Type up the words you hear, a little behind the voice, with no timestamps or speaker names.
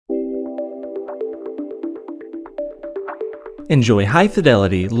Enjoy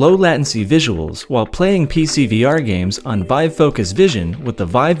high-fidelity, low-latency visuals while playing PC VR games on VIVE Focus Vision with the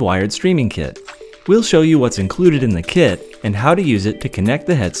VIVE Wired Streaming Kit. We'll show you what's included in the kit and how to use it to connect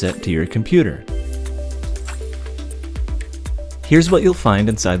the headset to your computer. Here's what you'll find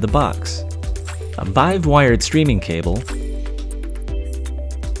inside the box: a VIVE Wired streaming cable,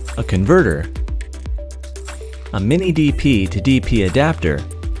 a converter, a mini DP to DP adapter,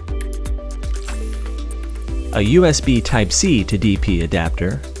 a USB Type-C to DP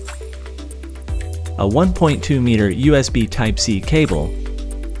adapter, a 1.2 meter USB Type-C cable,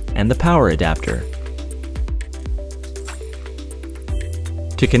 and the power adapter.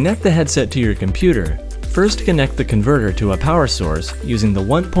 To connect the headset to your computer, first connect the converter to a power source using the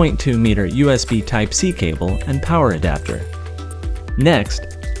 1.2 meter USB Type-C cable and power adapter.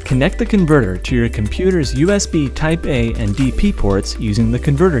 Next, connect the converter to your computer's USB Type-A and DP ports using the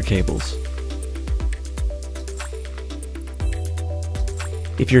converter cables.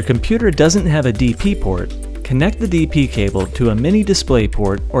 If your computer doesn't have a DP port, connect the DP cable to a mini display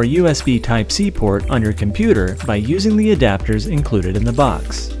port or USB Type-C port on your computer by using the adapters included in the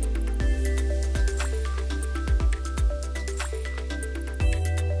box.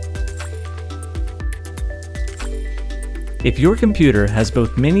 If your computer has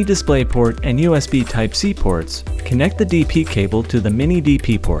both mini DisplayPort and USB Type-C ports, connect the DP cable to the mini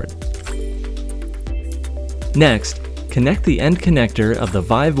DP port. Next, connect the end connector of the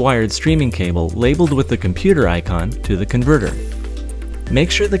VIVE Wired streaming cable labeled with the computer icon to the converter. Make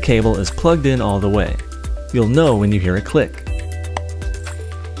sure the cable is plugged in all the way. You'll know when you hear a click.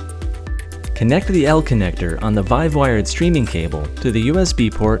 Connect the L connector on the VIVE Wired streaming cable to the USB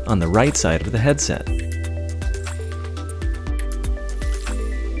port on the right side of the headset.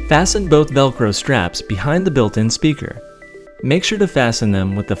 Fasten both velcro straps behind the built-in speaker. Make sure to fasten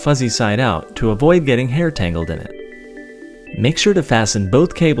them with the fuzzy side out to avoid getting hair tangled in it. Make sure to fasten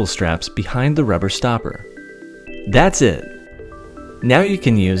both cable straps behind the rubber stopper. That's it! Now you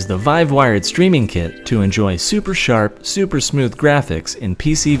can use the VIVE Wired Streaming Kit to enjoy super sharp, super smooth graphics in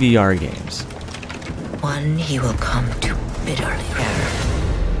PC VR games. One he will come to bitterly regret.